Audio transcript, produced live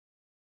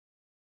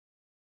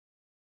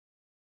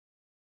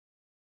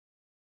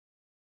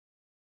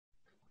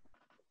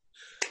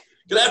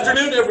Good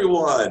afternoon,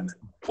 everyone.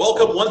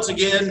 Welcome once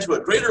again to a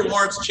Greater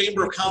Lawrence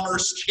Chamber of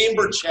Commerce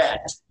Chamber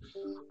Chat.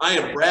 I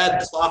am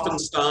Brad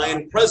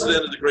Kloffenstein,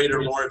 President of the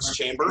Greater Lawrence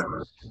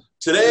Chamber.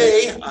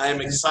 Today, I am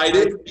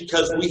excited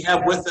because we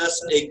have with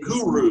us a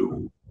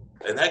guru,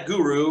 and that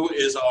guru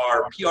is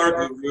our PR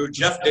guru,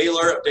 Jeff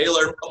Dehler of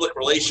Dehler Public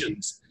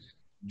Relations.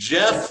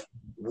 Jeff,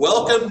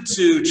 welcome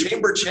to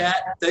Chamber Chat.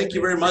 Thank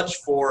you very much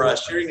for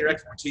sharing your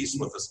expertise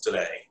with us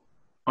today.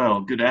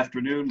 Well, good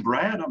afternoon,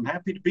 Brad. I'm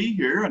happy to be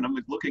here, and I'm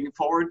looking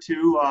forward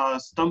to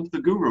stump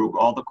the guru,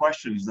 all the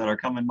questions that are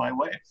coming my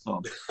way.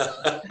 So,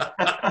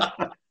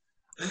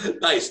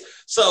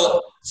 nice.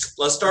 So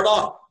let's start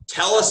off.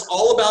 Tell us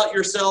all about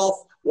yourself,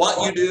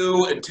 what you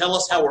do, and tell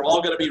us how we're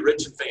all going to be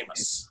rich and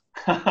famous.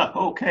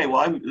 Okay,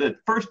 well, the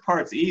first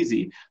part's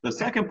easy. The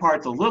second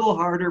part's a little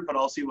harder, but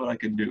I'll see what I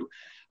can do.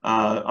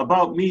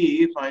 About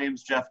me, my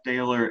name's Jeff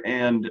Dehler,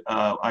 and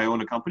I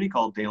own a company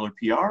called Dehler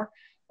PR.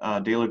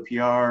 Dehler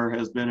PR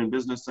has been in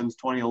business since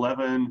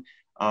 2011.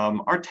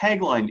 Our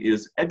tagline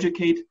is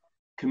educate,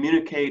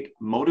 communicate,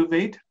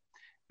 motivate.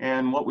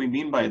 And what we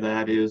mean by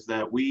that is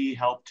that we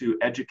help to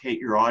educate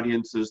your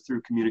audiences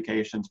through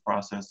communications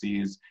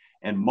processes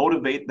and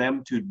motivate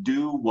them to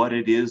do what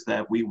it is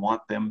that we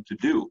want them to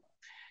do.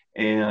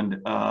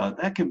 And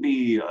that can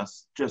be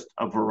just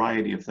a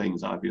variety of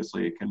things,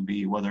 obviously. It can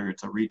be whether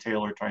it's a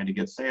retailer trying to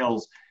get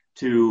sales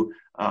to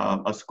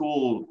a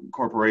school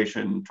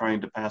corporation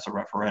trying to pass a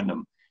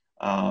referendum.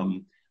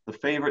 The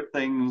favorite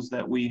things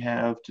that we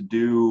have to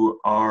do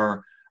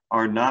are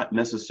not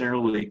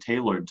necessarily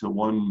tailored to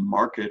one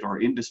market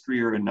or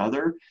industry or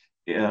another.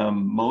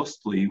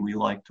 Mostly we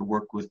like to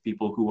work with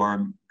people who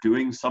are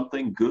doing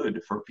something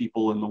good for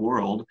people in the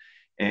world.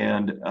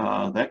 And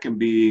that can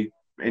be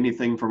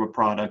anything from a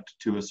product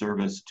to a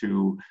service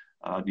to,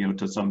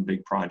 to some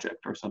big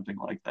project or something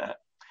like that.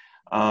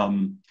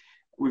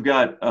 We've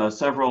got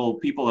several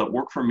people that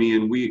work for me,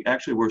 and we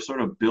actually were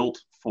sort of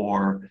built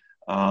for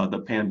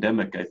the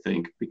pandemic, I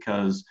think,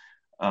 because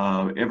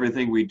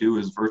everything we do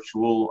is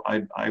virtual.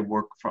 I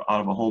work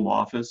out of a home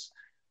office.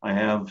 I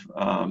have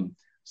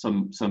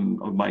some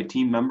of my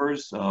team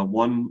members.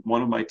 One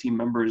of my team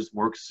members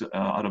works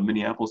out of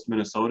Minneapolis,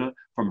 Minnesota,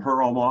 from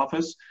her home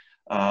office.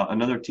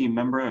 Another team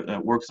member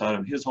that works out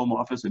of his home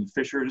office in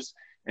Fishers,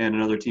 and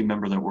another team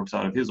member that works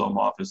out of his home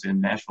office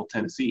in Nashville,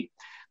 Tennessee.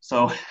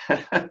 So,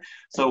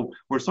 so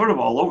we're sort of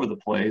all over the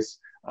place.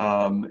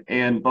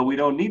 But we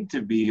don't need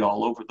to be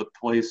all over the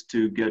place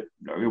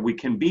we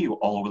can be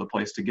all over the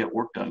place to get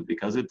work done,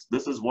 because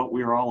this is what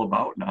we're all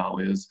about now,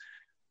 is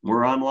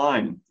we're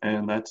online,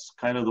 and that's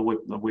kind of the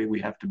way we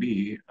have to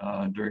be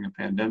during a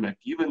pandemic,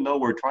 even though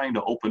we're trying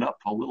to open up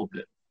a little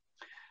bit.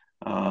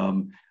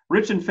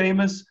 Rich and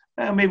famous,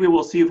 maybe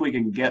we'll see if we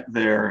can get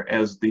there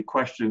as the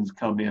questions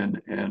come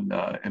in and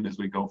as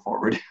we go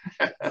forward.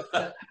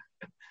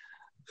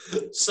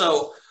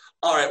 So,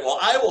 all right, well,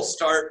 I will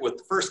start with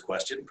the first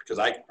question because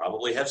I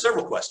probably have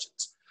several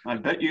questions. I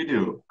bet you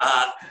do.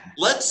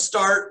 Let's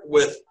start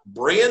with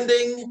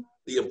branding,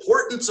 the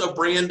importance of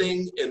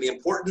branding, and the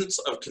importance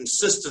of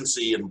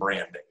consistency in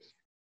branding.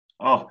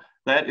 Oh,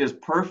 that is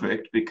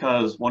perfect,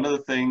 because one of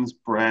the things,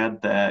 Brad,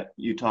 that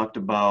you talked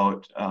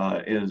about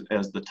is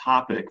as the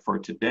topic for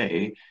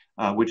today,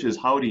 which is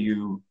how do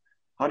you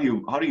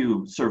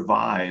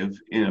survive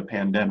in a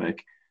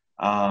pandemic?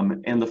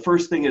 And the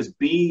first thing is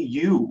be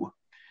you.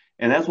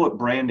 And that's what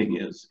branding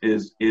is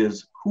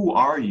who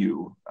are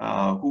you?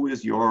 Who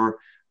is your,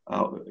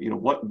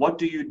 what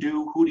do you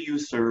do? Who do you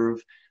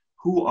serve?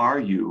 Who are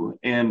you?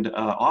 And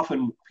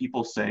often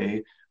people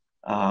say,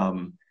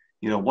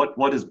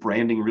 what does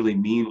branding really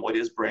mean? What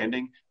is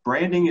branding?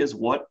 Branding is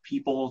what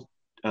people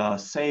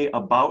say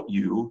about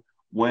you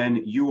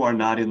when you are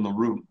not in the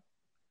room.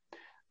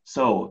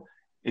 So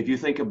if you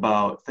think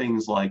about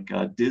things like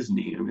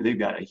Disney, I mean, they've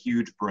got a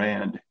huge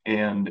brand,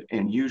 and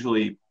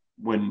usually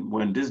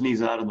when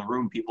Disney's not in the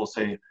room, people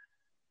say,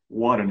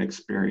 what an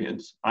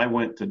experience. I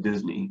went to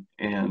Disney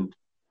and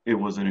it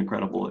was an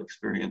incredible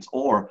experience.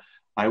 Or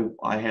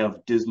I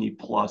have Disney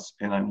Plus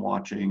and I'm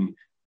watching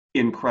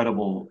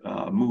incredible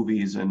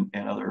movies and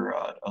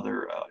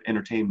other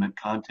entertainment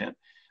content.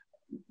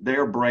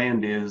 Their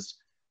brand is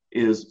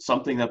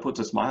something that puts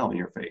a smile on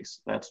your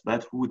face.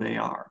 That's who they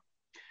are.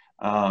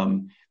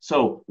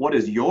 So what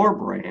is your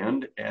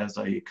brand as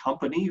a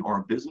company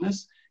or a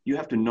business? You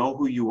have to know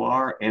who you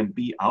are and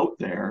be out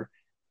there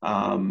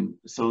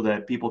so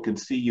that people can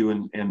see you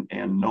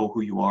and know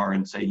who you are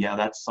and say, yeah,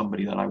 that's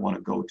somebody that I want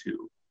to go to.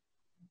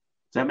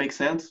 Does that make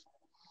sense?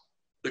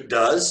 It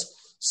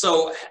does.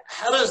 So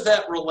how does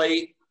that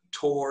relate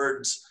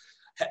towards,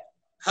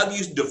 how do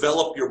you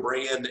develop your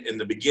brand in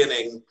the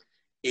beginning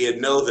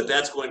and know that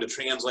that's going to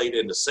translate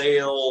into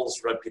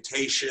sales,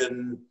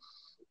 reputation?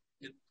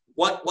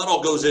 What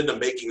all goes into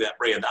making that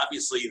brand?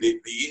 Obviously, the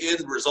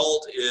end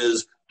result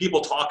is people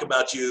talk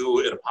about you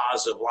in a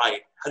positive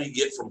light. How do you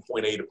get from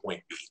point A to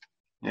point B?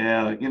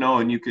 Yeah,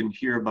 and you can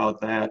hear about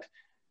that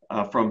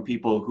from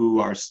people who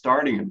are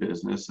starting a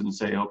business and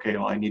say, okay,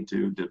 well, I need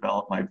to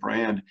develop my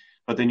brand.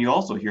 But then you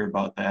also hear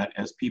about that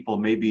as people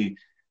maybe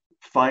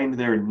find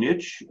their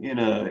niche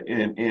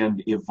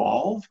and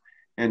evolve,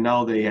 and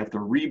now they have to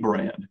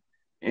rebrand.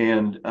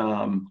 And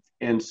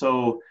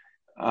so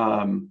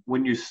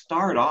when you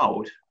start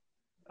out,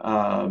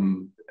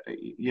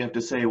 you have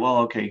to say, well,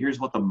 okay, here's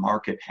what the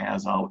market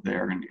has out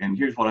there, and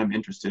here's what I'm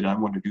interested in. I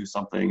want to do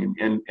something,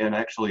 and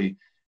actually,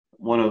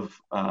 I'm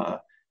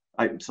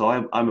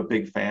a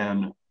big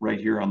fan right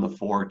here on the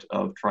fort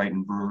of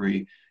Triton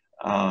Brewery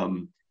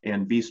and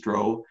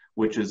Bistro,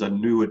 which is a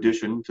new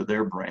addition to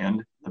their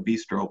brand, the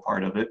Bistro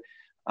part of it.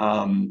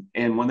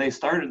 And when they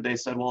started, they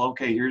said, well,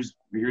 okay, here's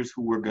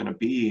who we're going to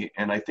be.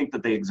 And I think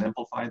that they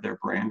exemplified their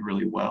brand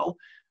really well.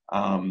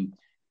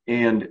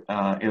 And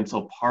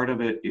so part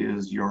of it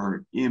is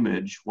your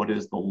image. What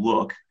is the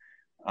look?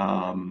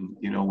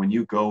 When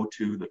you go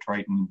to the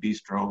Triton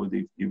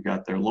Bistro, you've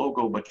got their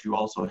logo, but you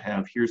also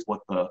have, here's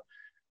what the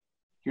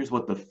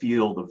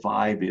feel, the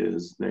vibe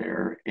is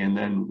there. And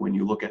then when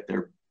you look at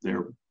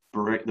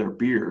their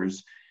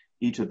beers,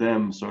 each of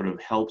them sort of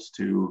helps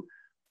to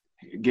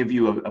give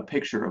you a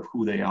picture of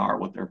who they are,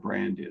 what their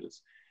brand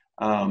is.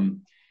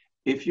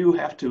 If you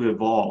have to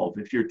evolve,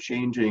 if you're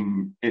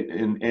changing,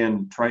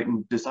 and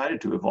Triton decided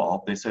to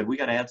evolve, they said, we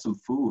got to add some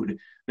food.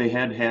 They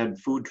had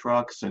food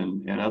trucks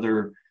and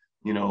other,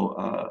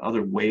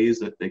 other ways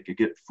that they could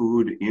get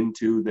food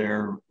into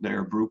their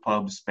brew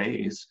pub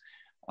space.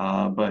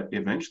 But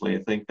eventually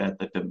I think that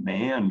the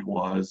demand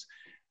was,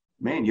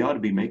 man, you ought to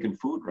be making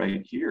food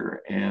right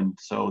here. And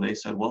so they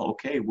said, well,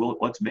 okay,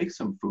 let's make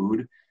some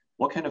food.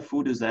 What kind of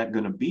food is that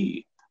going to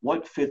be?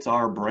 What fits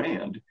our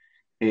brand?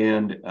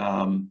 And,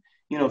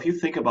 if you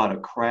think about a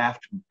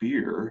craft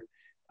beer,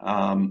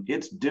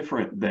 it's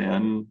different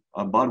than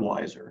a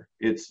Budweiser.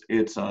 It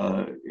is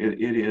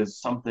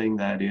something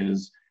that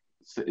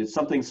it's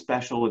something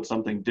special. It's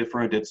something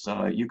different.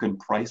 You can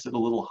price it a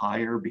little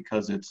higher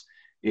because it's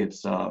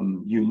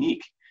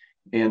unique.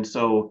 And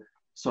so,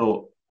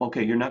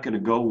 okay, you're not going to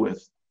go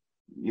with,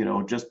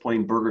 just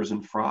plain burgers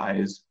and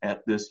fries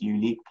at this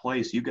unique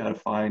place. You got to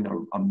find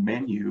a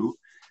menu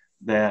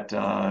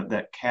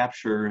that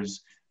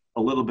captures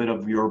a little bit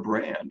of your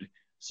brand.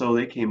 So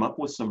they came up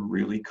with some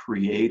really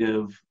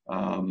creative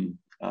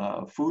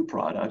food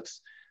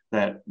products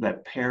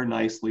that pair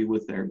nicely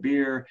with their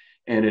beer,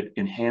 and it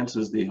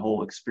enhances the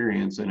whole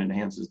experience and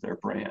enhances their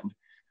brand.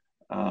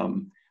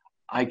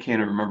 I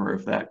can't remember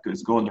if that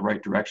is going the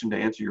right direction to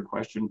answer your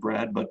question,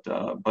 Brad, but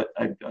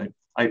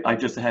I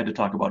just had to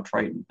talk about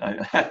Triton.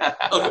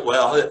 Okay,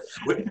 well,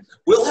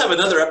 we'll have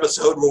another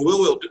episode where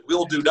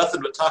we'll do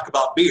nothing but talk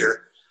about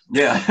beer.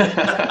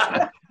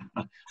 Yeah,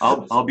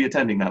 I'll be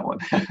attending that one.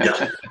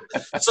 Yeah.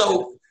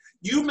 So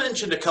you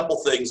mentioned a couple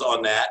things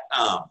on that.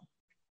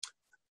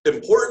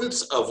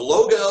 Importance of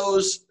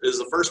logos is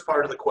the first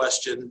part of the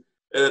question,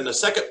 and then the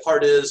second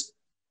part is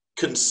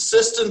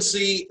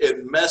consistency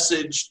and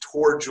message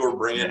towards your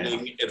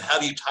branding, and how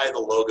do you tie the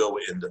logo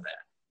into that?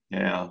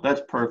 Yeah,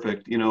 that's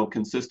perfect.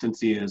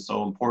 Consistency is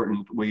so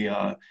important. We,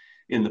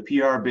 in the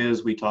PR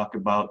biz, we talk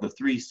about the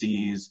 3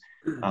 C's,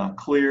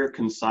 clear,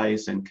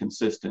 concise, and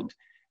consistent.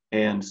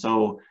 And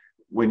so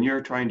when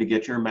you're trying to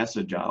get your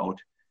message out,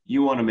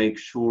 you want to make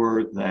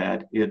sure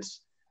that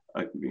it's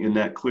in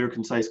that clear,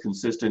 concise,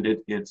 consistent.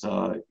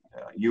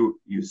 You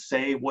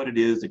say what it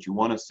is that you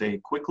want to say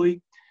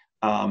quickly.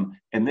 And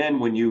then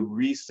when you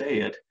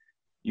re-say it,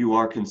 you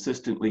are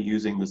consistently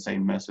using the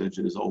same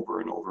messages over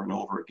and over and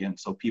over again.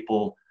 So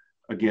people,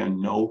 again,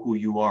 know who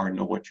you are,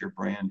 know what your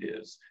brand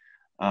is.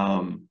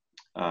 The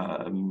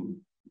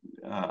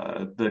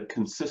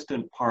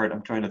consistent part,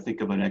 I'm trying to think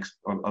of an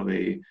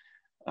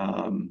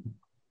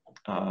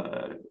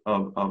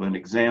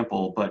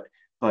example, but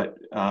like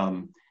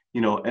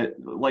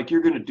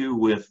you're going to do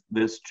with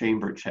this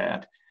chamber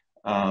chat.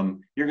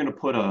 You're going to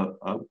put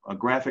a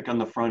graphic on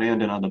the front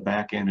end and on the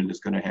back end, and it's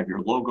going to have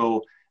your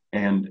logo,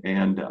 and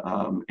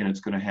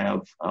it's going to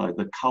have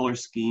the color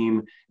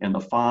scheme and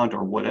the font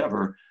or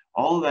whatever.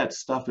 All of that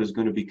stuff is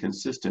going to be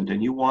consistent,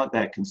 and you want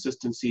that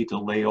consistency to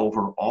lay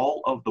over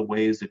all of the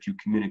ways that you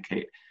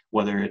communicate,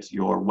 whether it's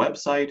your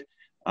website,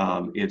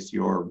 it's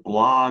your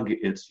blog,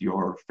 it's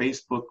your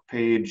Facebook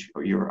page,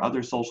 or your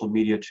other social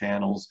media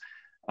channels.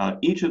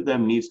 Each of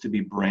them needs to be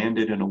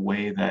branded in a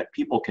way that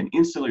people can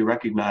instantly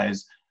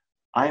recognize,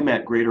 I'm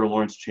at Greater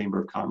Lawrence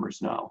Chamber of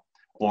Commerce now,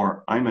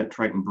 or I'm at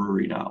Triton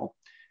Brewery now.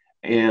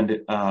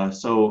 And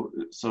so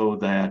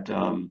that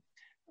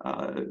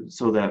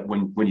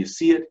when you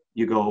see it,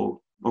 you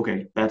go,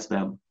 okay, that's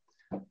them.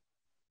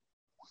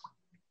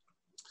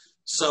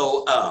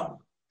 So I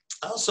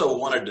also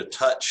wanted to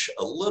touch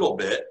a little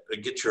bit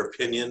and get your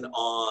opinion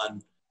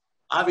on,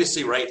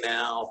 obviously right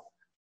now,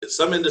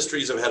 some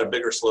industries have had a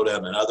bigger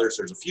slowdown than others.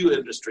 There's a few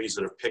industries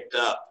that have picked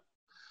up.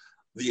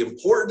 The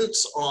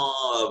importance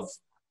of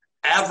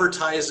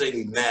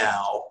advertising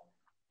now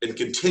and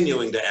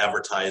continuing to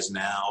advertise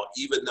now,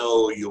 even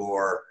though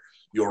your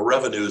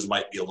revenues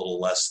might be a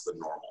little less than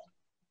normal.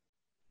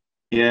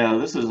 Yeah,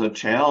 this is a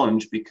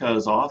challenge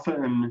because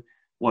often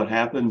what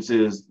happens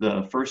is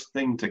the first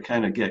thing to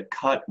kind of get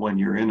cut when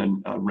you're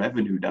in a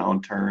revenue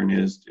downturn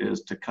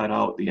is to cut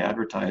out the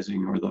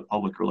advertising or the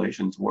public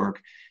relations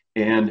work.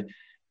 And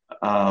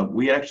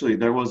we actually,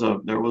 there was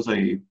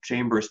a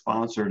chamber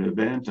sponsored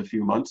event a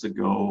few months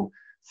ago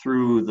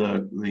through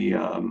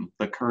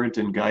the Current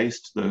and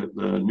Geist,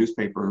 the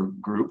newspaper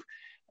group,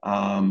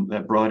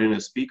 that brought in a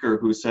speaker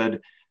who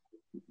said,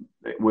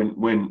 when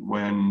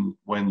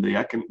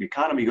the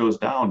economy goes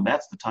down,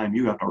 that's the time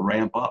you have to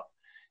ramp up.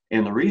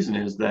 And the reason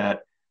is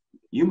that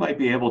you might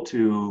be able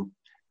to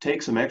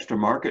take some extra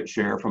market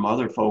share from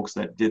other folks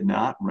that did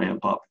not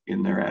ramp up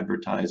in their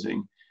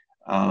advertising,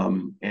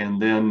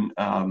 and then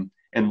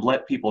and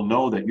let people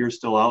know that you're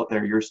still out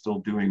there, you're still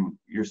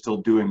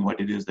doing what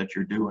it is that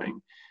you're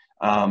doing.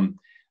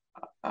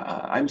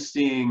 I'm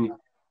seeing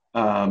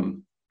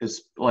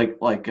it's like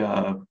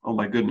oh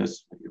my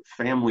goodness,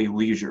 Family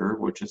Leisure,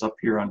 which is up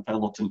here on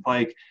Pendleton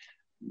Pike.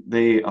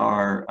 They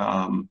are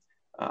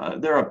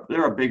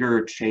they're a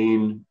bigger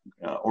chain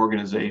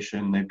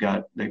organization. They've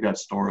got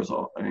stores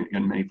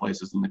in many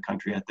places in the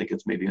country. I think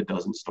it's maybe a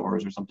dozen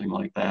stores or something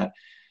like that.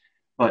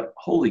 But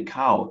holy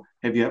cow,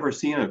 have you ever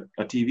seen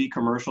a TV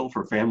commercial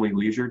for Family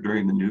Leisure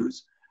during the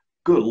news?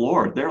 Good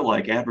Lord, they're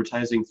like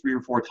advertising 3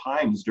 or 4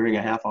 times during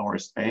a half-hour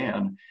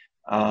span.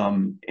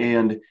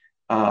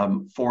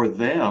 For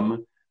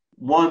them,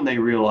 one, they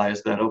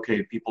realize that,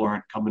 okay, people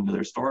aren't coming to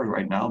their stores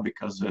right now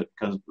because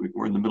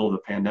we're in the middle of the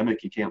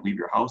pandemic. You can't leave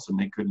your house, and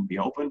they couldn't be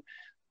open.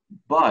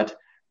 But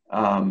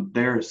some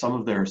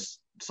of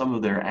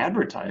their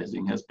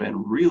advertising has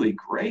been really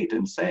great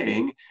in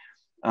saying,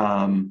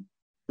 I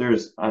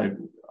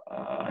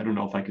don't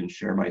know if I can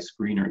share my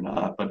screen or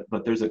not,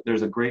 but there's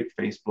a great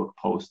Facebook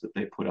post that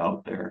they put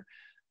out there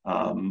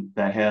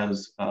that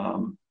has,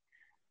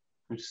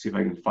 let's see if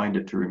I can find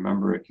it to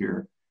remember it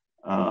here.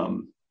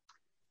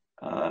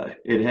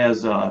 It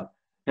has a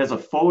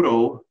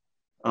photo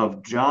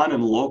of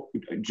John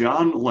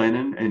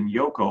Lennon and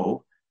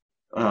Yoko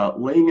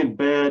laying in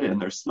bed,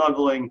 and they're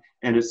snuggling,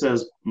 and it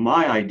says,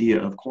 "My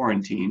idea of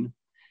quarantine."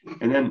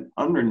 And then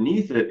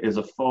underneath it is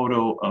a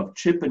photo of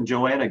Chip and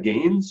Joanna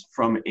Gaines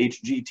from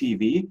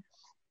HGTV,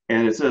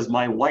 and it says,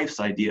 "My wife's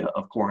idea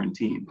of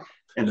quarantine."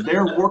 And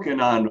they're working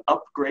on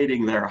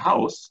upgrading their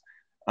house,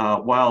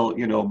 while,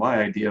 you know,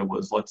 my idea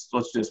was let's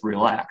just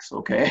relax,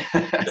 okay?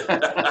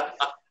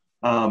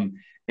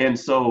 And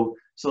so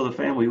the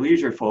Family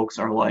Leisure folks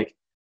are like,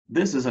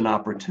 this is an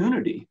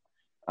opportunity.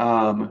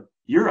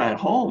 You're at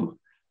home.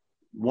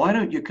 Why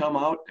don't you come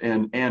out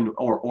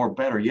or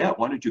better yet,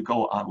 why don't you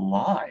go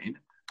online,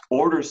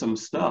 order some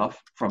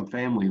stuff from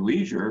Family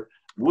Leisure?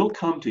 We'll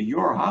come to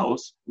your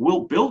house,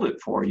 we'll build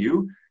it for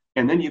you,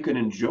 and then you can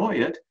enjoy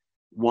it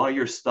while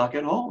you're stuck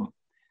at home.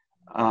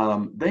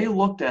 They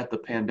looked at the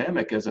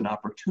pandemic as an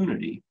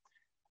opportunity.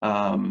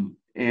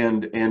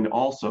 And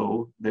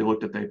also they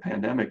looked at the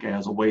pandemic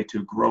as a way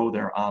to grow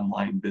their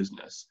online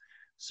business.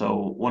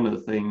 So one of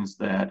the things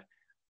that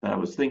I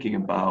was thinking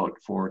about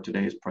for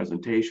today's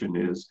presentation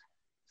is,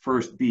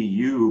 first, be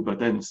you, but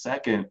then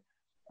second,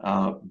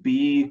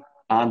 be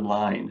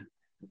online.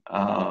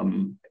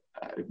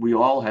 We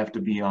all have to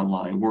be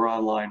online. We're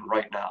online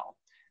right now.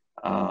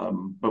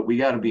 But we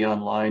got to be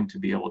online to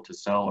be able to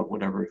sell or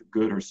whatever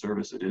good or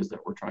service it is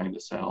that we're trying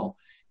to sell.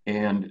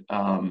 And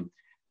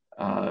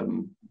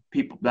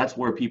people, that's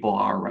where people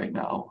are right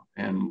now.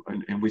 And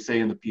we say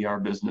in the PR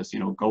business, you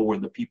know, go where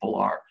the people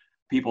are.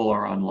 People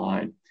are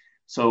online.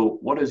 So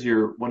what does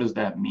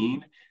that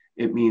mean?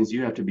 It means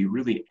you have to be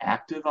really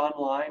active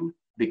online,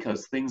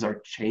 because things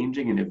are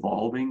changing and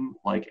evolving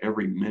like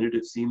every minute,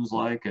 it seems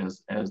like,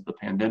 as the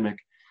pandemic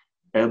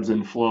ebbs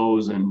and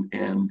flows, and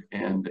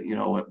you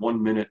know, at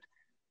 1 minute,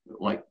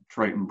 like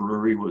Triton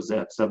Brewery was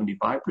at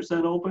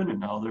 75% open, and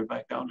now they're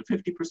back down to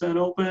 50%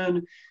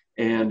 open.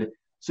 And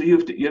so you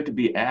have to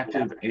be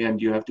active, and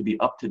you have to be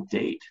up to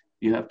date.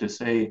 You have to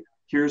say,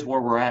 here's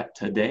where we're at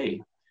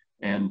today,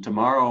 and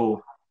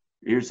tomorrow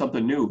here's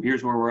something new.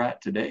 Here's where we're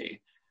at today,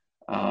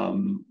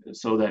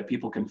 so that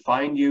people can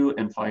find you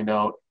and find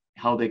out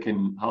how they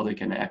can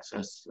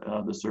access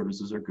the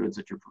services or goods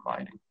that you're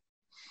providing.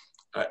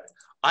 All right.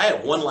 I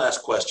have one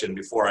last question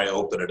before I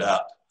open it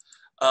up.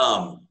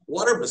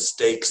 What are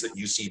mistakes that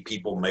you see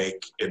people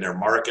make in their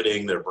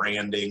marketing, their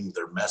branding,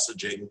 their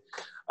messaging?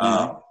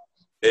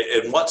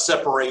 And what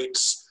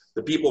separates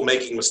the people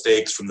making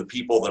mistakes from the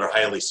people that are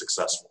highly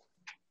successful?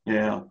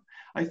 Yeah,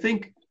 I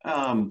think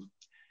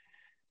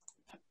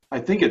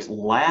it's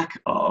lack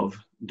of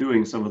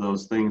doing some of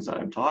those things that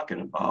I'm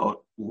talking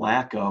about,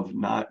 lack of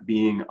not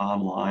being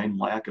online,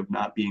 lack of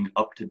not being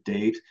up to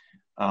date,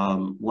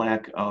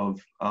 lack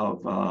of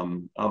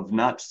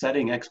not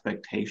setting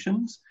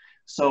expectations.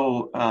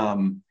 So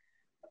a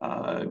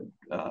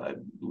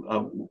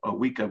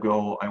week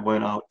ago, I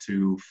went out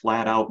to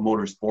Flat Out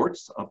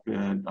Motorsports up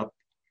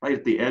right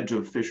at the edge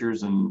of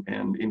Fishers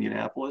and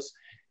Indianapolis,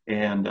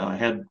 and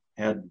had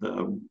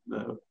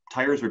the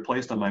tires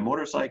replaced on my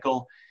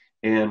motorcycle.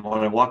 And when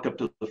I walked up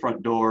to the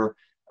front door,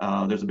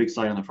 there's a big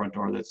sign on the front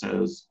door that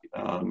says,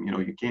 you know,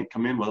 you can't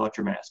come in without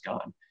your mask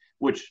on.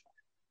 Which,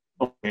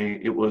 okay,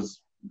 it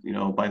was you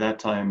know, by that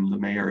time, the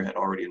mayor had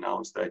already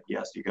announced that,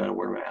 yes, you got to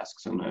wear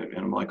masks. And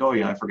I'm like, oh,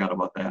 yeah, I forgot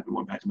about that. And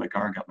went back to my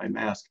car and got my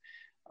mask.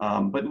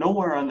 But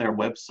nowhere on their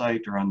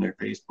website or on their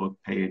Facebook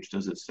page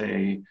does it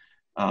say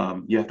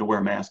you have to wear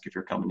a mask if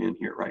you're coming in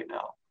here right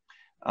now.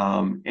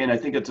 And I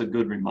think it's a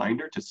good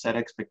reminder to set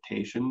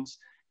expectations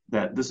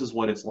that this is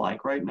what it's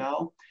like right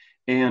now.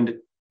 And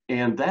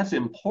that's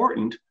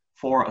important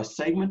for a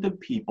segment of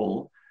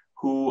people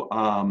who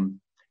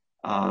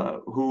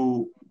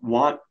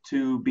want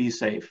to be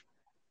safe.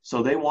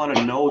 So they want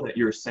to know that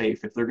you're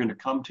safe. If they're going to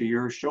come to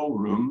your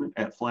showroom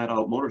at Flat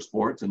Out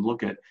Motorsports and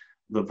look at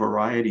the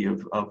variety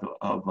of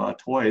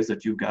toys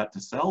that you've got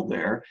to sell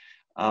there,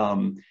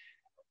 some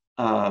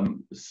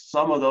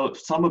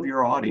of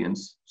your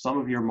audience, some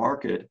of your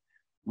market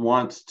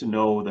wants to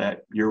know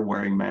that you're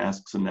wearing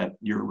masks and that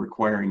you're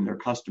requiring their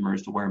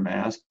customers to wear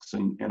masks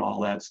and all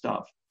that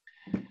stuff.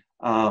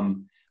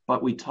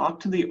 But we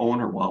talked to the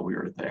owner while we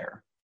were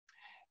there,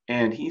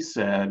 and he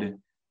said,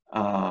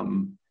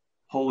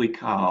 holy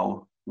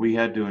cow, we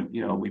had to,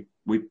 you know,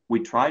 we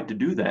tried to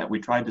do that. We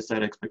tried to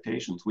set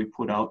expectations. We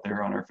put out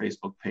there on our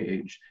Facebook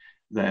page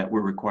that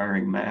we're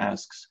requiring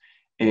masks,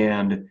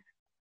 and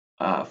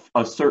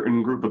a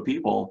certain group of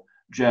people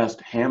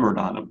just hammered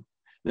on them.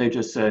 They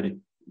just said,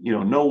 you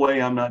know, no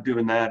way, I'm not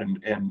doing that,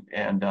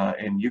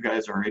 and you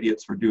guys are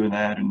idiots for doing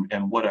that,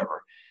 and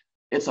whatever.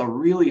 It's a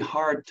really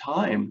hard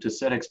time to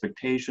set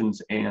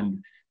expectations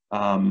and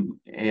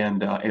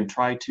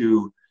try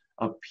to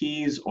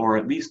appease, or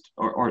at least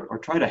or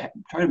try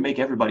to make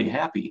everybody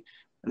happy.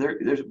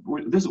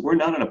 We're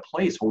not in a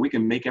place where we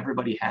can make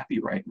everybody happy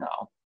right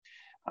now.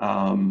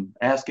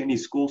 Ask any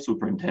school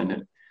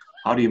superintendent,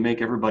 how do you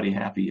make everybody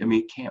happy? I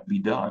mean, it can't be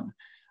done.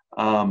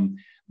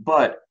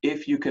 But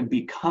if you can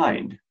be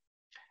kind,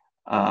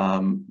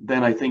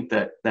 then I think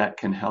that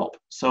can help.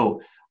 So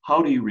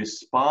how do you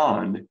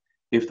respond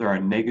if there are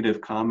negative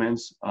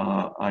comments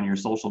on your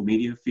social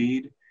media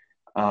feed?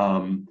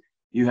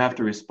 You have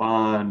to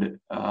respond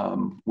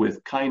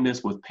with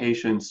kindness, with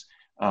patience,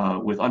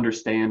 with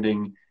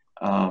understanding,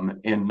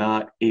 and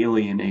not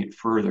alienate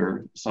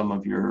further some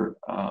of your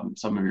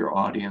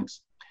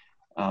audience.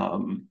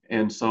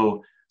 And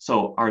so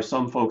are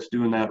some folks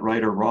doing that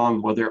right or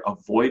wrong? Well, they're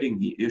avoiding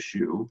the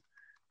issue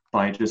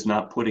by just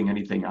not putting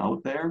anything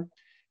out there.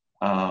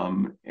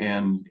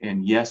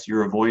 And yes,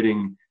 you're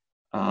avoiding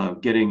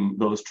getting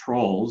those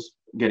trolls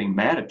getting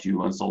mad at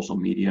you on social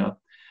media,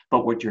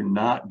 but what you're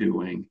not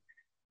doing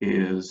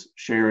is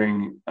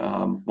sharing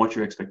what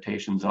your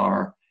expectations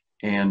are,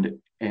 and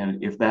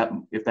if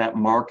that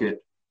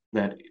market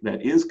that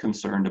is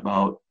concerned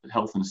about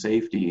health and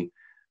safety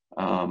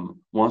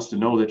wants to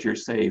know that you're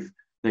safe,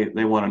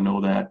 they want to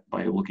know that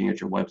by looking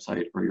at your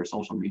website or your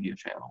social media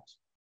channels.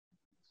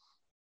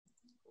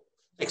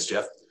 Thanks,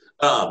 Jeff.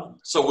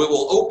 So we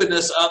will open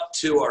this up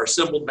to our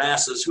assembled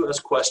masses. Who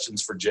has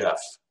questions for Jeff?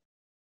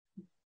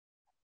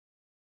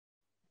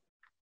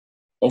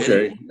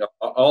 Okay,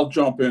 I'll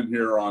jump in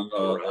here on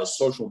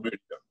social media.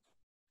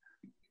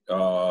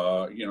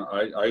 You know,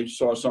 I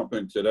saw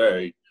something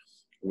today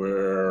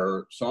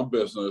where some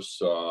business,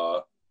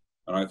 and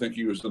I think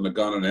he was in the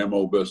gun and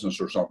ammo business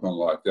or something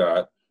like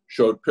that,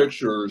 showed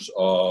pictures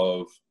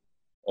of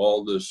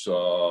all this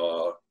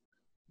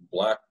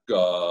black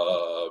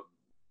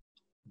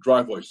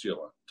driveway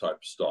sealant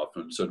type stuff,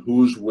 and said,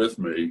 who's with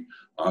me?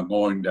 I'm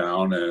going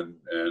down and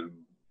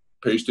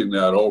pasting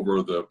that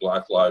over the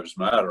Black Lives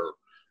Matter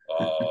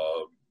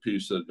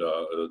piece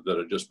that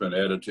had just been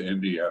added to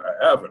Indiana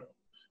Avenue.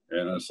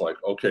 And it's like,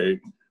 okay,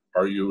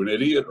 are you an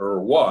idiot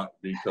or what?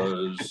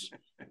 Because,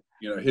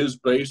 you know, his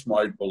base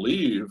might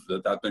believe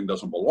that that thing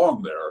doesn't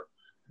belong there.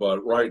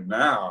 But right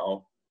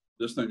now,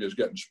 this thing is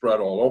getting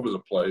spread all over the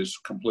place,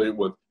 complete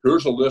with,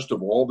 here's a list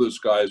of all this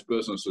guy's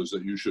businesses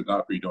that you should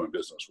not be doing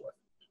business with.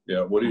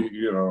 Yeah, what do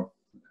you know,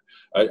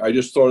 I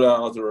just throw that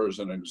out there as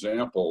an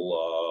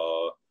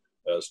example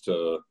as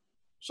to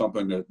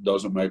something that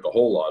doesn't make a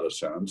whole lot of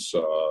sense.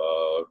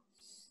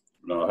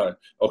 No,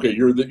 okay,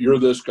 you're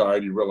this guy,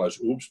 and you realize,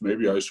 oops,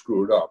 maybe I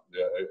screwed up.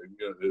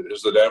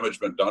 Has the damage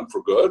been done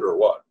for good or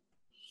what?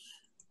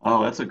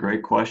 Oh, that's a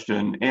great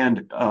question.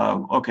 And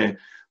okay,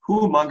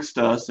 who amongst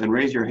us, and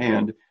raise your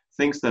hand,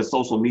 thinks that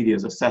social media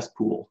is a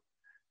cesspool?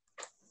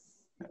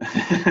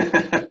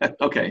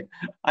 Okay,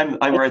 I'm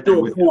right there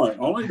with you.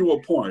 Only to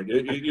a point.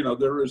 You know,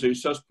 there is a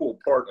cesspool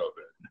part of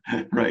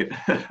it. Right.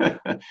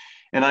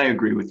 And I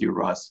agree with you,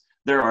 Russ.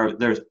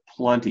 There's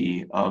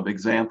plenty of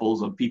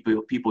examples of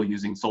people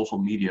using social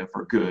media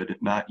for good,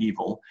 not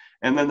evil.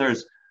 And then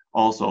there's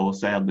also,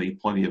 sadly,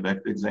 plenty of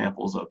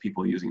examples of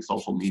people using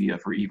social media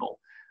for evil.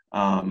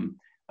 You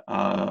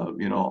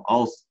know,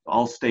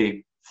 I'll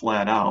state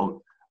flat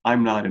out,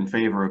 I'm not in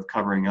favor of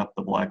covering up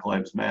the Black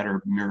Lives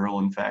Matter mural.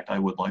 In fact, I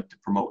would like to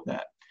promote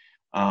that.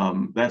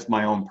 That's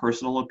my own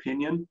personal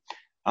opinion.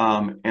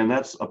 And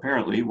that's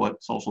apparently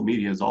what social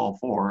media is all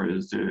for,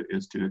 is to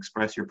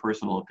express your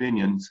personal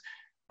opinions.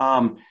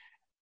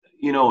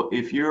 You know,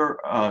 if you're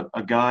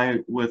a guy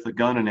with a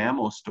gun and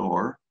ammo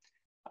store,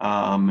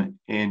 and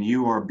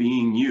you are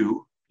being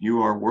you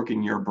are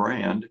working your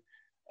brand,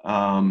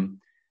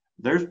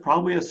 there's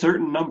probably a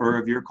certain number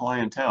of your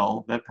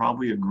clientele that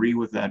probably agree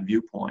with that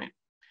viewpoint.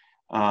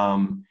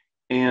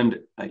 And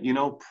you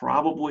know,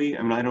 probably,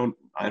 I mean,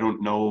 I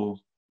don't know,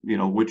 you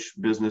know, which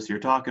business you're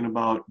talking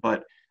about,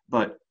 but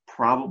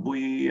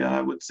probably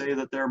I would say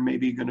that there may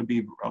be going to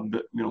be a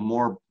bit, you know,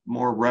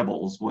 more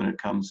rebels when it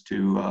comes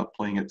to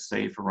playing it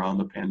safe around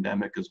the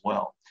pandemic as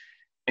well.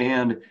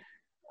 And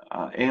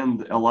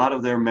a lot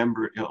of their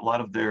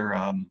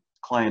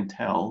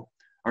clientele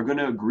are going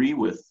to agree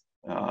with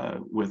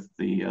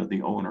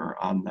the owner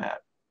on that.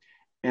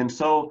 And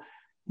so,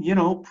 you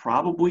know,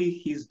 probably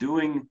he's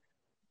doing,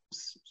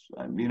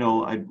 you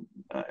know, I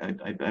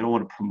don't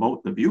want to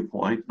promote the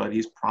viewpoint, but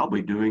he's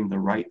probably doing the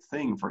right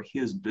thing for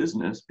his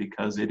business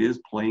because it is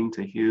playing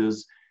to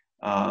his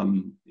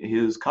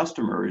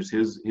customers,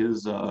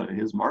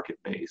 his market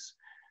base.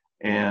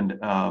 And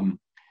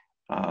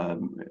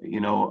you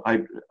know,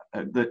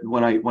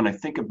 when I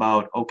think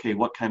about, okay,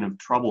 what kind of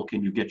trouble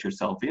can you get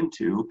yourself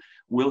into?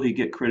 Will he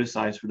get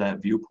criticized for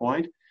that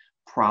viewpoint?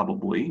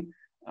 Probably.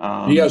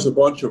 He has a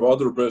bunch of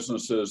other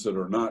businesses that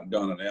are not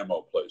gun and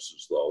ammo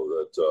places, though,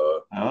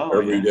 that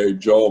everyday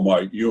Joe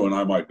you and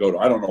I might go to.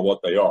 I don't know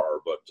what they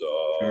are, but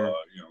Sure.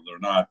 you know, they're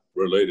not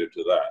related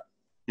to that.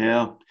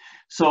 Yeah.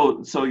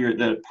 So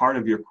that part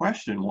of your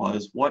question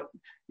was, what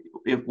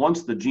if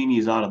once the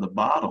genie's out of the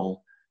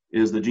bottle,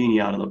 is the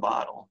genie out of the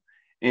bottle?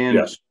 And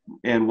yes.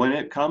 And when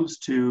it comes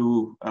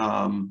to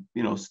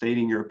you know,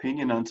 stating your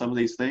opinion on some of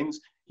these things,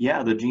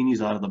 yeah, the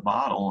genie's out of the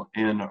bottle,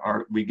 and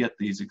we get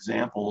these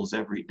examples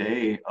every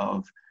day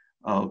of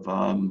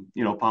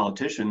you know,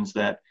 politicians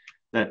that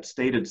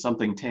stated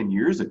something 10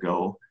 years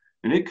ago,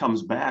 and it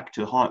comes back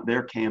to haunt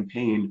their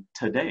campaign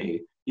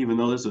today, even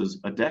though this is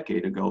a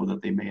decade ago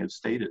that they may have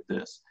stated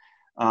this.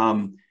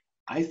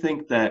 I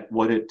think that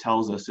what it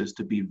tells us is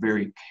to be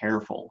very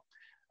careful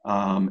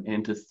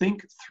and to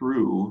think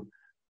through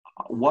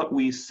what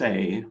we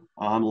say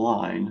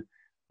online,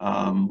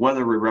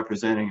 whether we're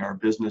representing our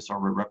business or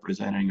we're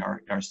representing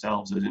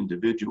ourselves as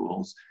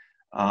individuals.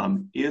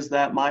 Is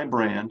that my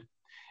brand?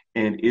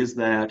 And is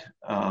that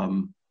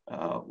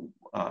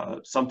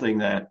something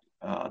that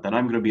I'm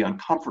going to be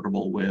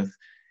uncomfortable with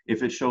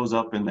if it shows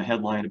up in the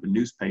headline of a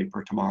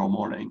newspaper tomorrow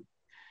morning?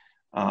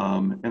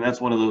 And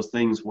that's one of those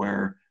things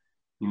where,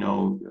 you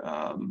know,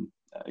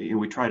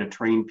 we try to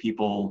train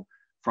people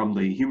from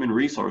the human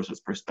resources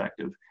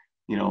perspective.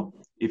 You know,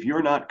 if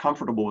you're not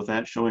comfortable with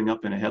that showing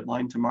up in a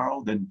headline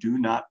tomorrow, then do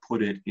not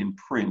put it in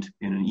print,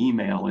 in an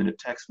email, in a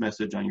text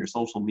message, on your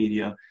social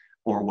media,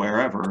 or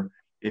wherever.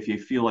 If you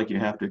feel like you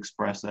have to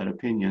express that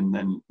opinion,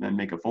 then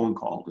make a phone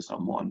call to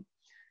someone.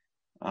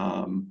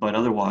 But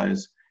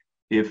otherwise,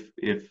 if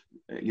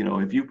you know,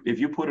 if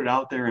you put it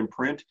out there in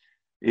print,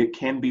 it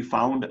can be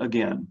found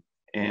again,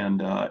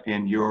 and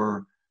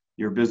your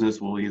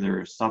business will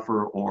either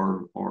suffer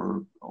or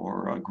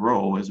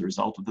grow as a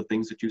result of the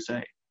things that you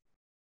say.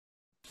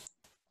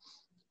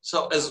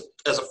 So as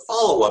a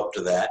follow-up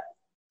to that,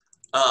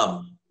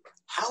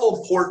 how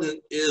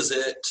important is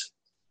it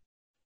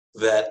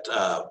that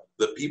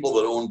the people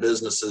that own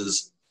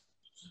businesses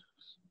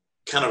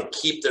kind of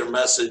keep their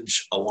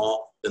message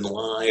in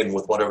line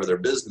with whatever their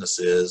business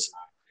is?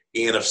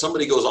 And if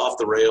somebody goes off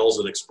the rails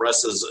and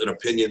expresses an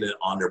opinion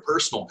on their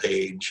personal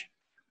page,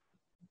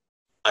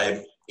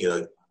 you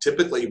know,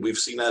 typically we've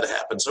seen that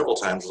happen several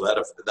times.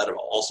 That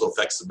also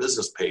affects the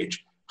business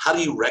page. How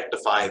do you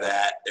rectify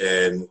that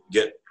and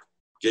get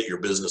your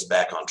business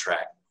back on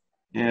track?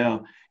 Yeah,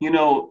 you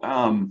know,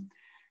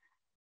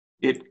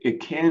 it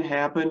can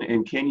happen.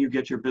 And can you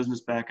get your business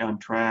back on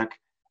track?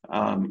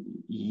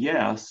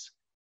 Yes,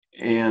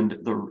 and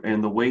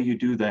the way you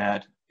do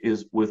that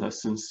is with a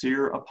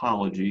sincere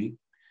apology,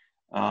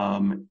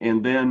 and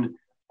then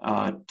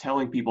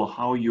telling people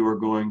how you are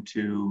going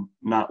to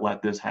not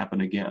let this happen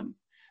again.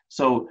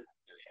 So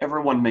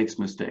everyone makes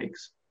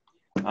mistakes.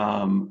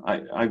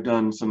 I've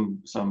done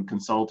some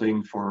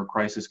consulting for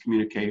crisis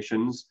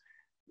communications,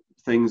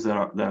 things that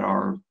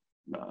are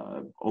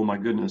oh my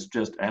goodness,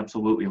 just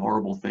absolutely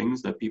horrible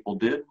things that people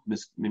did,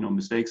 you know,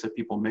 mistakes that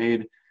people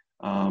made.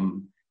 I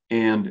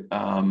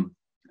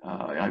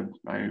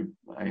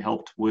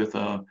helped with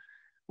a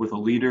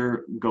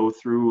leader go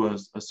through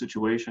a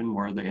situation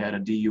where they had a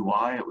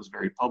DUI. It was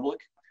very public,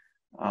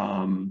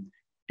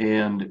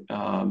 and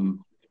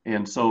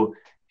so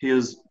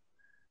his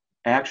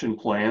action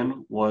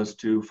plan was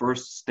to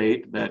first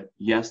state that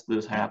yes,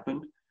 this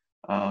happened.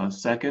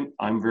 Second,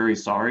 I'm very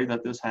sorry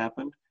that this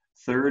happened.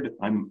 Third,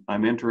 I'm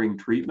entering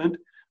treatment.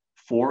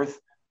 Fourth,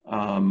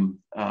 you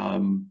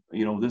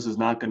know, this is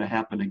not going to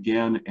happen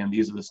again, and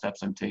these are the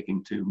steps I'm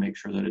taking to make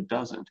sure that it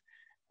doesn't.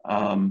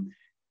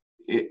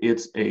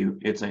 It's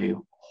a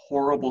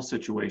horrible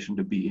situation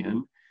to be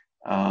in,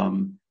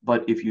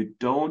 but if you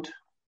don't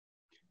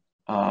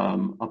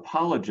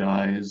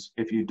apologize,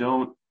 if you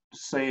don't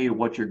say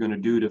what you're going to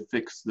do to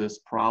fix this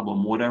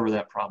problem, whatever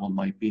that problem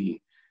might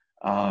be,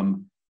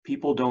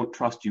 people don't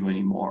trust you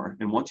anymore.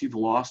 And once you've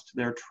lost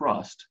their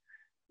trust,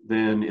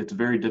 then it's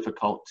very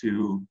difficult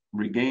to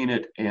regain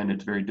it, and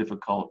it's very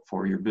difficult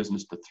for your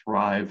business to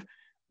thrive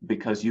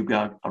because you've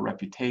got a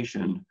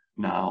reputation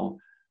now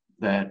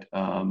that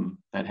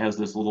that has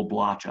this little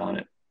blotch on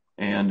it.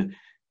 And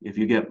if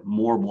you get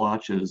more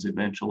blotches,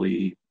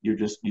 eventually you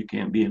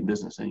can't be in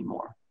business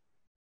anymore.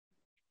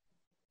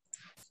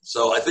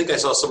 So I think I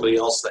saw somebody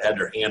else that had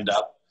their hand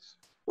up.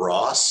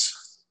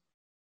 Ross?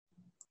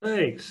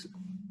 Thanks.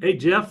 Hey,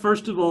 Jeff,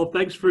 first of all,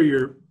 thanks for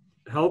your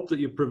help that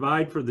you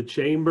provide for the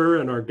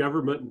Chamber and our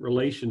Government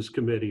Relations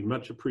Committee.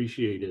 Much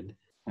appreciated.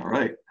 All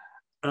right.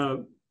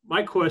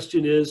 My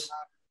question is,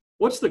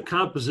 what's the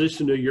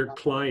composition of your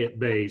client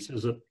base?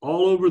 Is it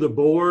all over the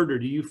board, or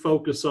do you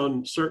focus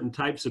on certain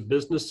types of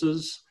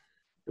businesses?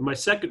 And my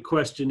second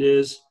question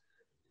is,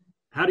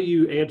 how do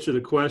you answer the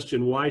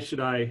question, why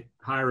should I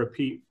hire a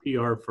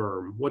PR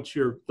firm? What's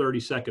your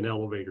 30-second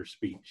elevator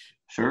speech?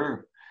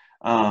 Sure.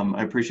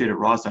 I appreciate it,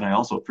 Ross, and I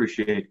also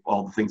appreciate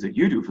all the things that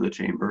you do for the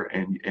Chamber,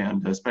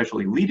 and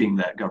especially leading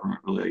that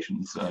Government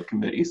Relations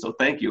Committee. So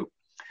thank you.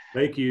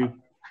 Thank you.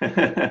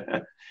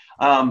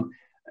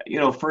 You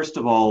know, first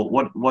of all,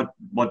 what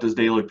does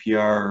Dehler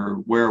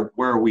PR? Where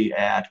are we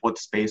at? What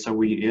space are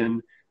we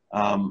in?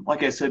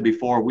 Like I said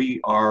before, we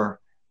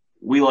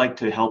like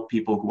to help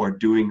people who are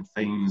doing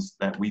things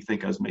that we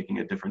think is making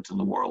a difference in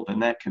the world,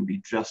 and that can be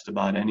just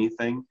about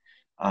anything.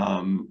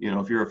 You know,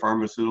 if you're a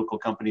pharmaceutical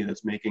company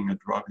that's making a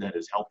drug that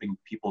is helping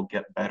people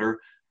get better,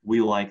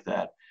 we like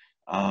that.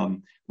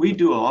 We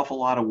do an awful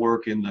lot of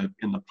work in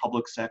the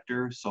public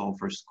sector, so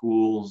for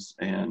schools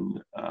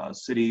and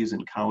cities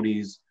and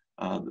counties,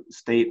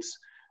 states.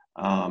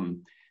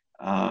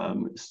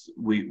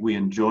 We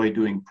enjoy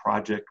doing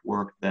project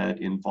work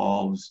that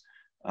involves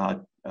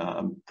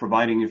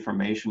providing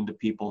information to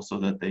people so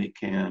that they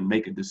can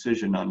make a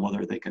decision on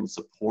whether they can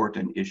support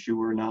an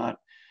issue or not.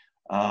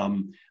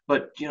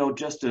 But you know,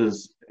 just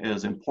as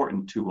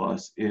important to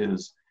us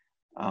is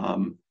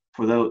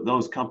for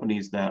those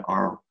companies that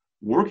are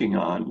working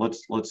on,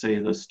 let's say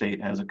the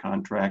state has a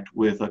contract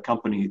with a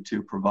company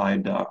to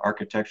provide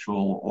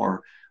architectural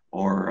or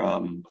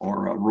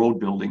road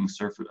building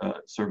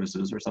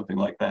services or something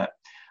like that.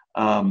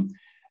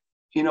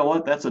 You know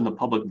what? That's in the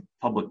public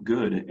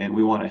good, and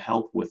we want to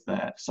help with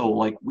that. So,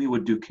 like, we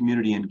would do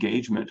community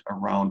engagement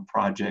around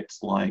projects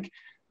like,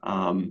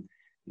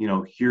 you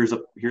know, here's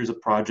a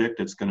project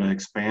that's going to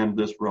expand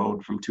this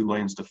road from 2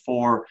 lanes to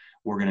 4.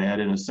 We're going to add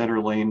in a center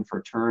lane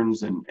for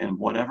turns and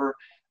whatever.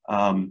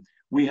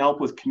 We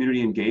help with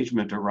community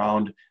engagement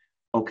around,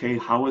 okay,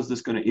 how is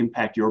this going to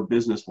impact your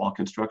business while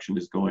construction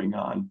is going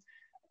on?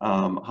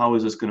 How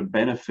is this going to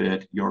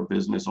benefit your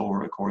business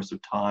over a course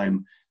of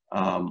time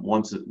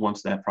once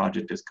that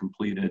project is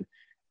completed?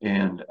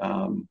 And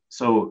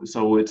so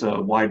it's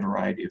a wide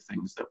variety of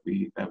things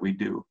that we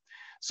do.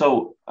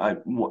 So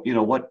you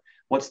know,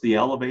 what's the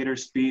elevator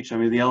speech? I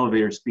mean, the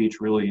elevator speech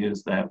really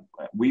is that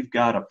we've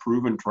got a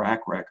proven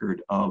track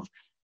record of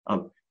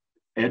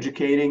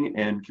educating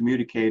and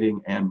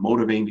communicating and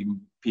motivating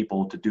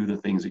people to do the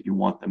things that you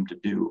want them to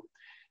do.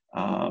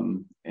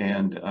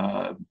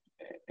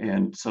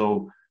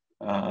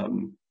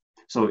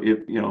 So if,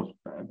 you know,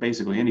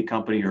 basically any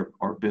company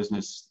or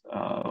business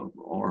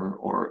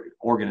or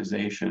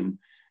organization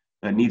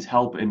that needs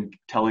help in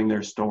telling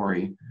their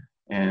story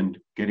and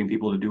getting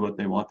people to do what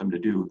they want them to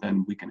do,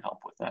 then we can help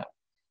with that.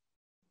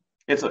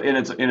 It's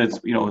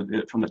you know,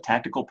 from the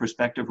tactical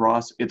perspective,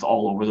 Ross, it's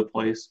all over the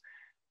place.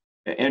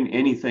 And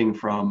anything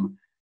from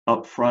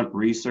upfront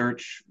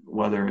research,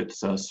 whether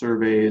it's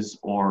surveys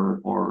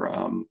or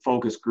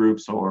focus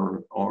groups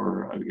or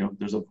you know,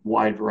 there's a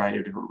wide variety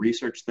of different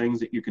research things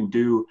that you can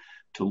do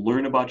to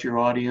learn about your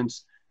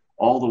audience,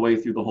 all the way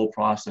through the whole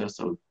process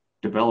of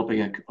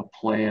developing a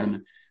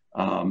plan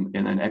and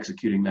then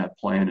executing that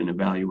plan and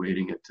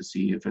evaluating it to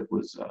see if it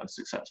was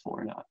successful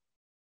or not.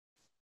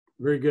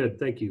 Very good.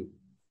 Thank you.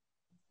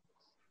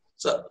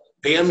 So,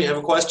 Pam, you have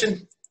a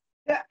question?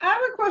 Yeah, I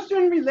have a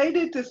question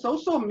related to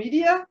social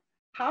media.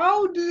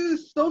 How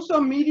does social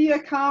media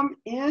come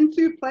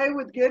into play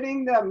with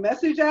getting the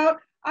message out?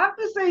 I have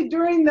to say,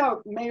 during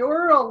the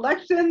mayoral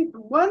election,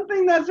 one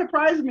thing that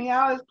surprised me,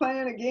 I was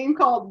playing a game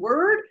called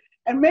Word,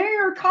 and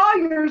Mayor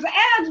Collier's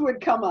ads would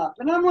come up.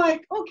 And I'm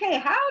like, okay,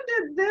 how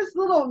did this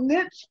little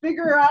niche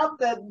figure out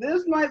that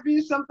this might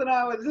be something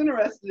I was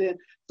interested in?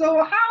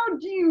 So how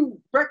do you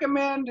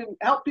recommend and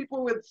help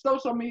people with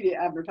social media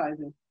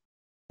advertising?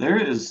 There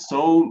is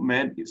so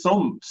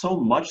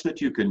much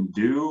that you can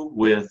do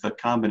with a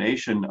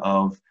combination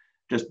of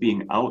just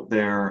being out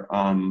there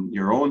on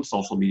your own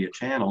social media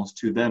channels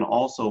to then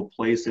also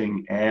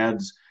placing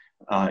ads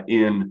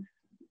in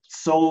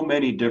so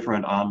many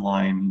different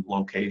online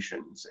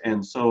locations.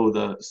 And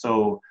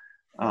so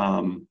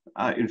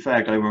in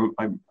fact, I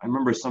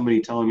remember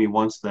somebody telling me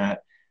once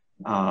that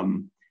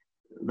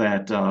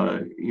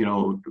you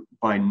know,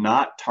 by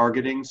not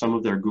targeting some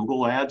of their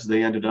Google ads,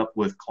 they ended up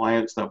with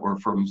clients that were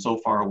from so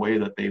far away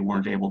that they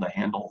weren't able to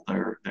handle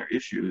their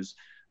issues,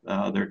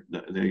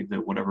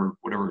 whatever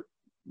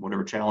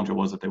challenge it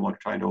was that they were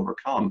trying to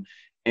overcome.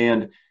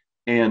 And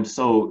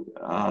so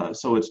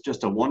it's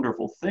just a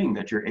wonderful thing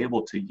that you're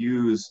able to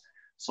use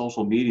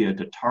social media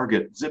to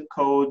target zip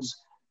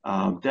codes,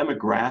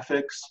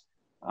 demographics,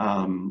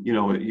 You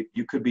know,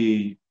 you could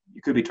be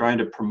trying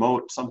to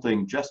promote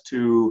something just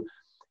to,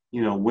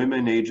 you know,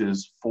 women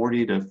ages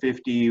 40 to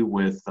 50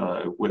 with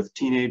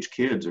teenage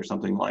kids or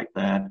something like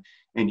that,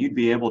 and you'd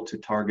be able to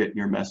target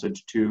your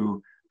message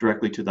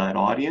directly to that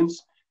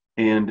audience,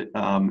 and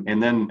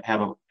then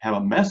have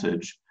a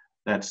message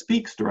that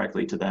speaks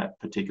directly to that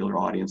particular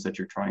audience that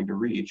you're trying to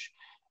reach.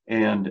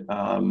 And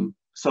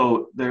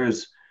so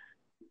there's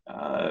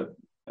there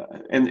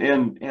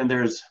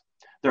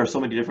are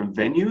so many different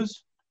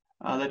venues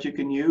that you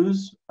can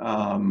use,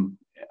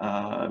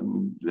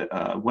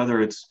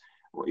 whether it's,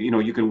 you know,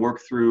 you can work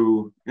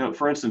through, you know,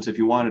 for instance, if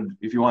you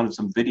wanted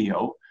some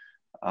video,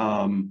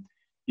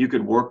 you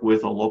could work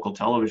with a local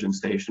television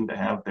station to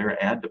have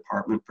their ad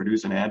department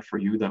produce an ad for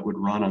you that would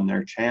run on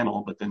their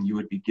channel, but then you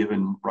would be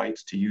given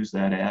rights to use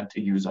that ad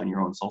to use on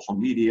your own social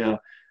media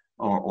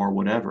or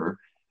whatever.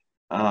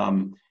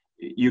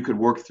 You could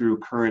work through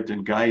Current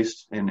and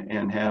Geist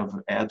and have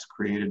ads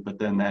created, but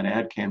then that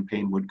ad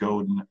campaign would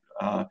go,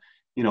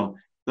 you know,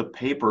 the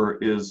paper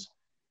is,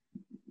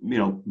 you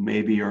know,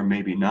 maybe or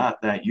maybe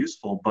not that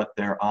useful, but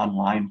their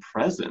online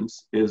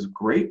presence is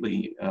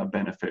greatly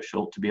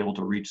beneficial to be able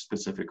to reach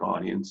specific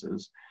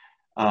audiences.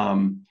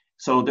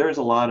 So there's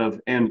a lot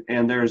of, okay,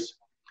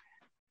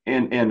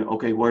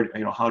 where,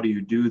 you know, how do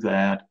you do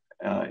that?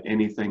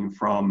 Anything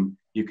from,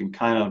 you can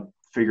kind of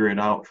figure it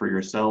out for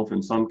yourself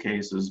in some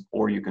cases,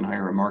 or you can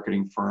hire a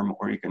marketing firm,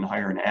 or you can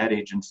hire an ad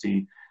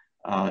agency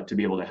to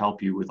be able to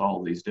help you with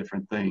all these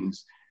different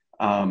things.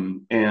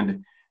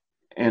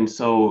 And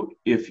so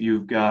if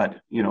you've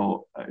got, you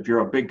know, if you're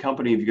a big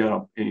company, if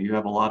you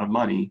have a lot of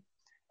money,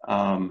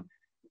 an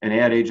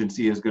ad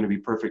agency is going to be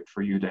perfect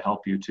for you to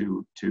help you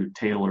to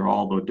tailor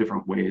all the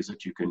different ways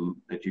that you can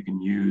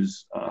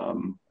use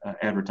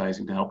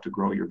advertising to help to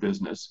grow your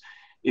business.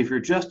 If you're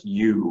just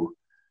you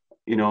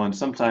know, and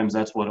sometimes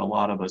that's what a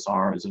lot of us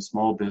are, as a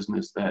small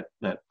business that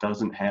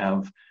doesn't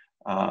have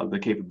the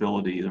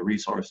capability, the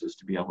resources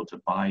to be able to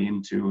buy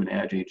into an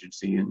ad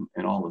agency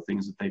and all the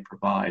things that they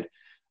provide.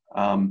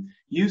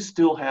 You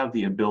still have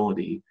the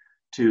ability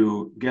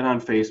to get on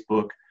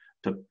Facebook,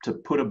 to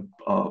put a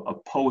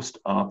post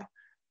up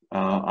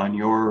on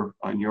your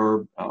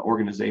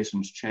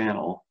organization's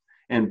channel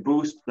and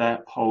boost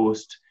that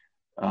post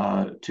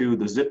to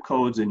the zip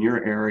codes in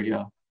your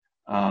area,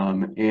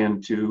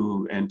 and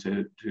to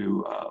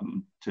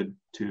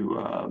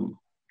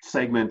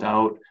segment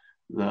out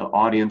the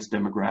audience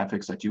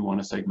demographics that you want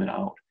to segment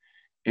out,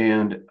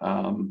 and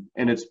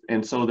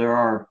so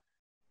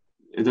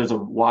there's a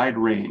wide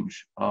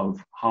range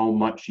of how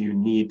much you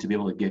need to be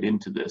able to get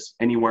into this.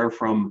 Anywhere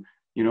from,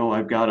 you know,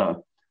 I've got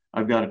a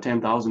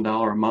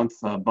 $10,000 a month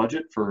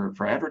budget for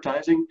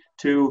advertising,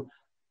 to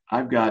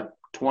I've got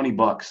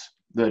 $20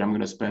 that I'm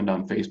going to spend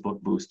on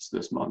Facebook boosts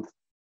this month,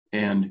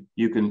 and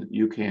you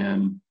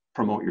can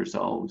promote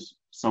yourselves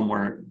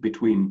somewhere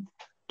between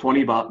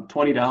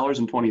 $20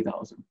 and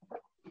 $20,000.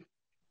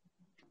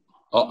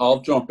 I'll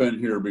jump in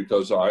here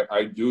because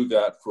I do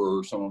that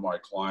for some of my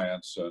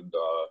clients, and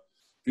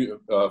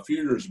a few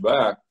years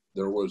back,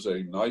 there was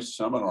a nice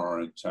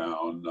seminar in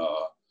town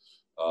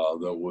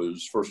that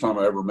was first time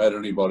I ever met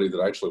anybody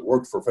that actually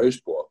worked for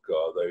Facebook.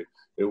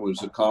 It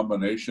was a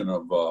combination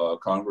of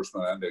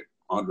Congressman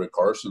Andre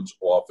Carson's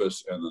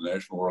office and the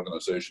National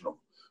Organization of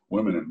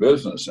Women in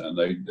Business, and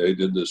they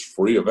did this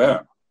free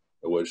event,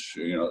 which,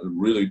 you know,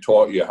 really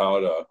taught you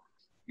how to,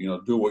 you know,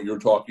 do what you're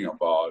talking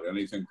about,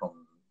 anything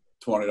from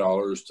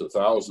 $20 to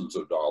thousands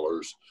of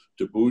dollars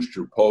to boost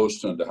your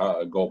post and to how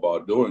to go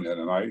about doing it.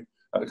 And I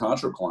had a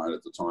concert client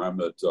at the time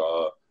that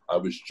I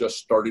was just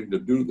starting to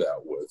do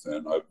that with,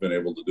 and I've been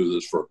able to do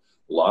this for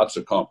lots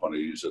of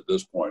companies at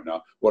this point.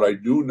 Now, what I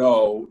do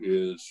know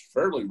is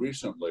fairly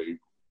recently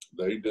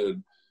they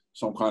did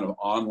some kind of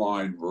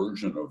online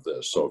version of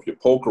this. So if you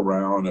poke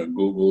around and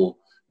Google,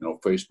 you know,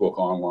 Facebook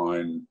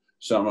online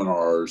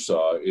seminars,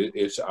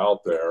 it's out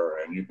there,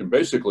 and you can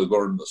basically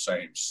learn the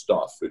same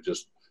stuff. It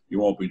just, you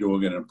won't be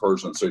doing it in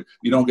person. So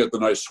you don't get the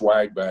nice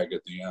swag bag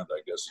at the end,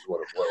 I guess is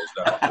what it boils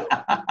down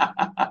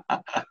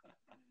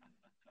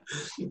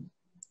to.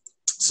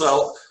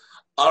 So,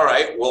 all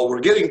right, well, we're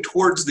getting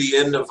towards the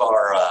end of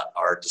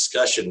our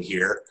discussion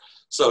here.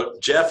 So,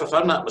 Jeff, if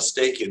I'm not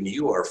mistaken,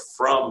 you are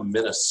from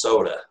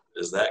Minnesota.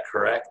 Is that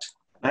correct?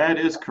 That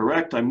is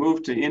correct. I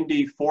moved to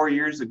Indy 4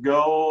 years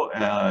ago,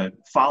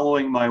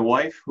 following my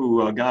wife,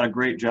 who got a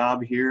great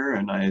job here,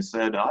 and I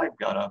said, I've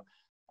got a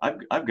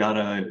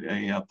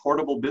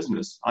portable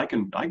business. I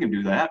can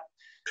do that.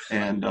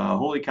 And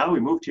holy cow,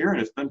 we moved here,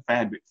 and it's been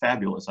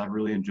fabulous. I've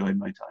really enjoyed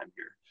my time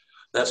here.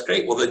 That's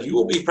great. Well, then you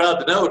will be proud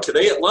to know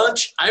today at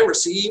lunch, I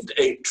received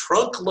a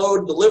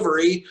trunkload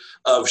delivery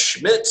of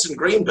Schmitz and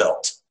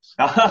Greenbelt.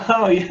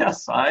 Oh,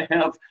 yes, I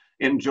have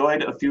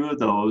enjoyed a few of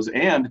those.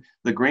 And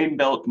the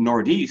Greenbelt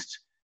Northeast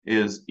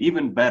is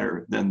even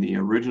better than the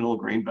original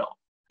Greenbelt.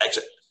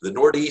 Actually, the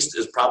Northeast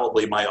is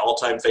probably my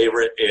all-time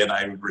favorite, and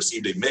I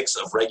received a mix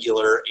of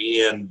regular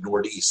and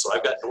Northeast. So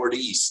I've got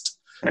Northeast.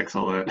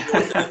 Excellent.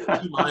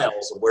 Within 2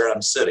 miles of where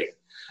I'm sitting.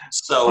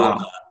 So,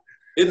 wow.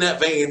 In that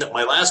vein,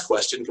 my last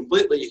question,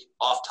 completely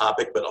off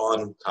topic, but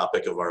on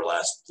topic of our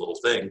last little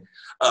thing.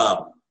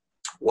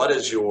 What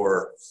is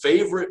your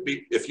favorite,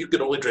 if you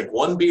could only drink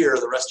one beer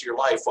the rest of your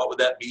life, what would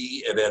that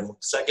be? And then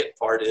second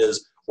part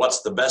is,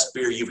 what's the best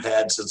beer you've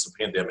had since the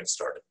pandemic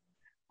started?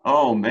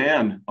 Oh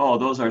man, oh,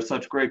 those are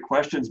such great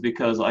questions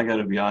because I got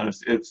to be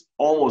honest, it's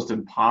almost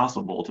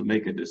impossible to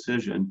make a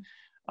decision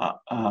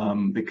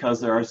because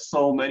there are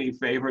so many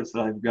favorites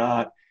that I've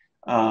got.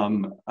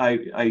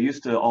 I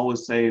used to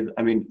always say,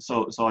 I mean,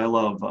 so I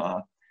love,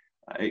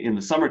 in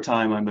the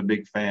summertime, I'm a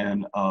big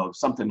fan of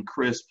something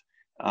crisp.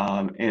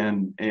 So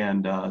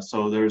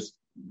there's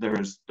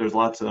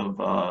lots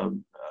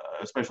of,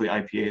 especially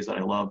IPAs that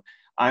I love.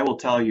 I will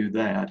tell you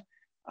that,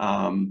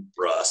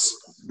 Russ.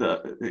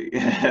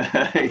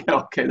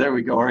 Okay, there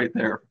we go, right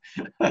there.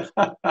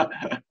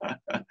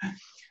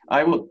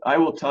 I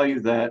will tell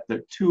you that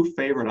the two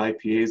favorite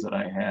IPAs that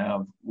I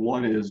have,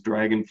 one is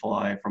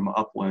Dragonfly from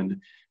Upland,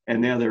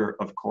 and the other,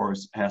 of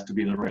course, has to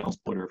be the Rail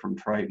Splitter from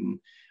Triton.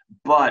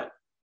 But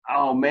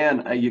oh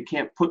man, you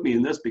can't put me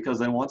in this because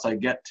then once I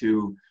get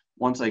to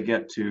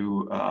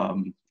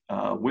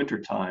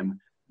wintertime,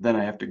 then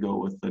I have to go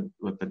with the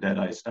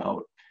Deadeye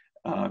Stout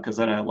because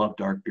then I love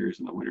dark beers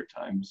in the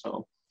wintertime.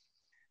 So,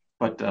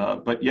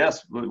 but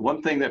yes,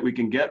 one thing that we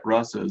can get,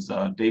 Russ, is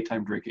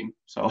daytime drinking.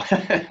 So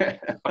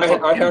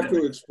I have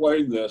to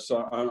explain this.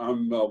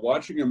 I'm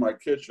watching in my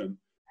kitchen,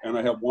 and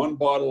I have one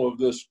bottle of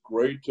this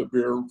great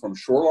beer from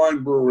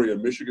Shoreline Brewery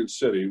in Michigan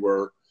City,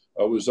 where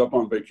I was up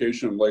on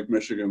vacation in Lake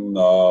Michigan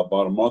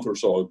about a month or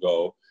so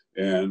ago,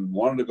 and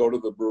wanted to go to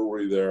the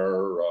brewery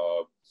there.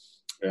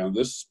 And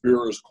this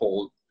beer is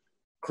called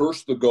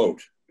Curse the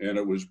Goat, and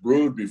it was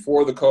brewed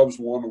before the Cubs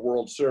won the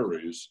World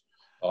Series.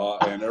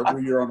 And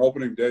every year on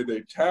opening day,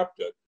 they tapped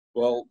it.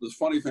 Well, this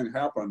funny thing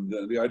happened.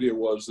 The idea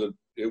was that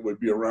it would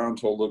be around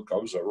till the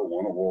Cubs ever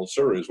won a World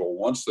Series. Well,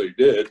 once they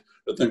did,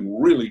 the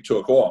thing really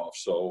took off.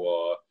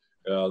 So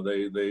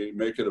they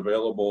make it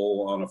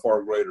available on a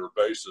far greater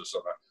basis.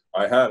 And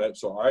I had it.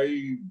 So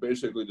I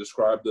basically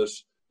described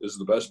this as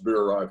the best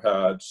beer I've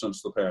had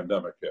since the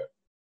pandemic hit.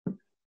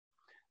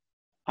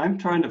 I'm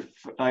trying to,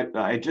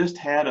 I just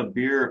had a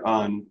beer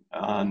on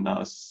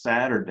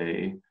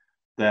Saturday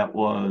that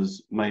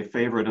was my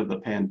favorite of the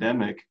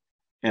pandemic,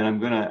 and I'm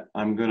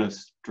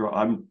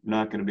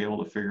not gonna be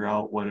able to figure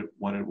out what it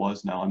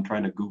was now. I'm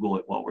trying to Google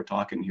it while we're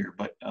talking here,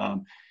 but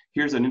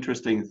here's an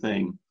interesting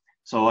thing.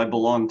 So I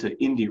belong to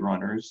Indie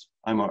Runners.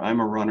 I'm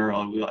a runner.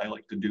 I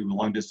like to do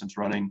long distance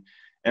running.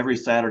 Every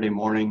Saturday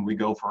morning we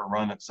go for a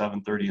run at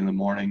 7:30 in the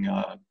morning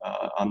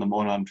on the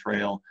Monon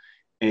Trail,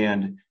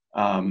 and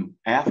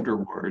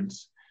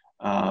afterwards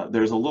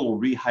there's a little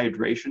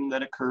rehydration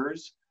that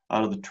occurs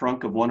out of the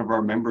trunk of one of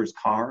our members'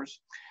 cars,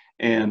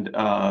 and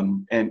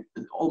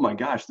oh my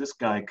gosh, this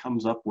guy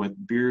comes up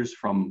with beers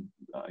from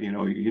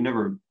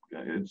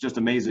it's just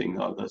amazing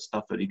the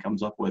stuff that he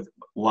comes up with.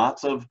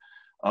 Lots of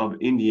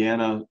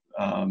Indiana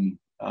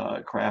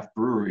craft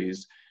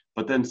breweries,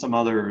 but then some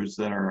others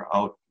that are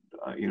out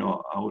in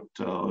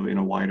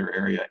a wider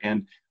area.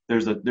 And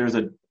there's a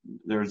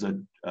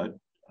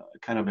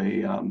kind of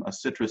a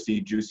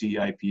citrusy, juicy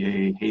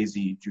IPA,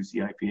 hazy, juicy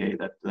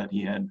IPA that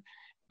he had,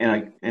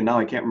 and now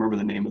I can't remember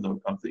the name of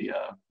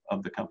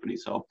the company.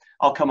 So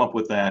I'll come up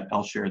with that.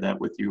 I'll share that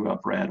with you,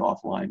 Brad,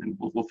 offline, and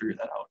we'll figure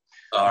that out.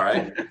 All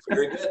right,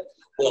 very good.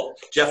 Well,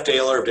 Jeff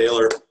Dehler of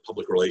Dehler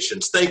Public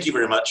Relations, thank you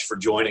very much for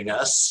joining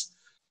us.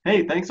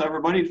 Hey, thanks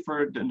everybody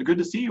good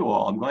to see you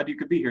all. I'm glad you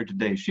could be here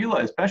today.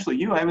 Sheila, especially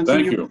you. I haven't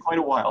seen you in quite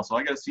a while, so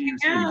I got to see you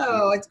soon.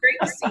 Oh, it's great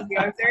to see you.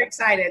 I'm very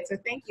excited. So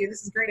thank you.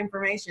 This is great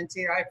information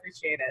too. I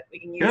appreciate it. We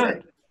can use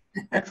it.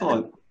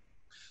 Excellent.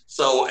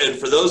 So, and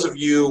for those of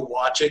you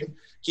watching,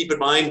 keep in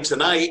mind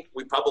tonight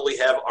we probably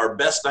have our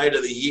best night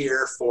of the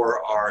year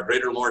for our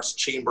Greater Lawrence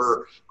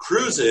Chamber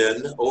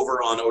cruise-in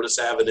over on Otis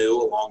Avenue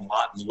along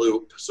Lawton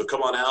Loop. So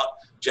come on out.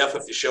 Jeff,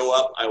 if you show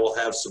up, I will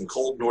have some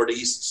cold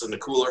Northeasts in the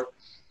cooler.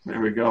 There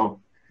we go.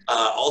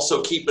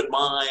 Also keep in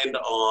mind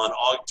on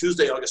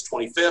Tuesday, August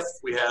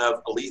 25th, we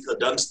have Aletha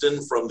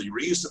Dunstan from the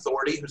Reuse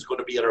Authority who's going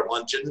to be at our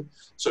luncheon.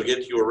 So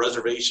get your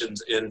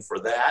reservations in for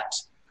that.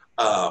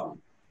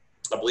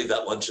 I believe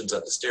that luncheon's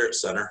at the Starrett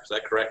Center. Is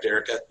that correct,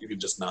 Erica? You can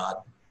just nod.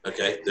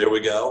 Okay, there we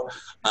go.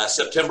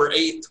 September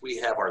 8th, we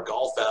have our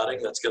golf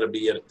outing. That's going to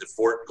be at the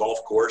Fort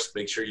Golf Course.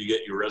 Make sure you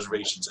get your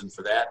reservations in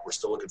for that. We're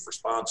still looking for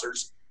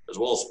sponsors, as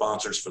well as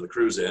sponsors for the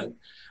cruise-in.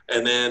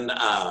 And then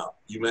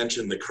you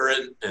mentioned the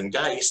Current and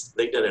Geist.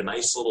 They did a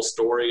nice little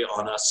story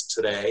on us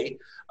today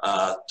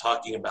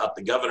talking about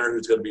the governor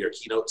who's going to be our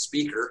keynote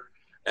speaker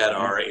at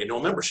our annual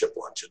membership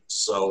luncheon.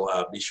 So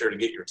be sure to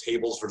get your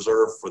tables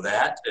reserved for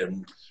that.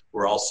 And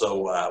we're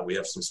also, we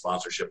have some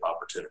sponsorship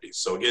opportunities.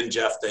 So again,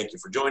 Jeff, thank you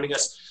for joining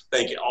us.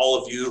 Thank you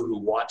all of you who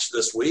watched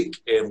this week,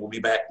 and we'll be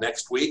back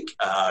next week.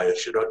 You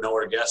should know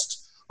our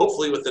guests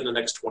hopefully within the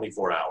next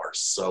 24 hours.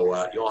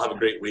 So you all have a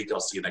great week.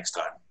 I'll see you next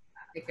time.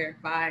 Take care.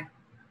 Bye.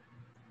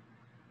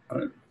 All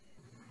right.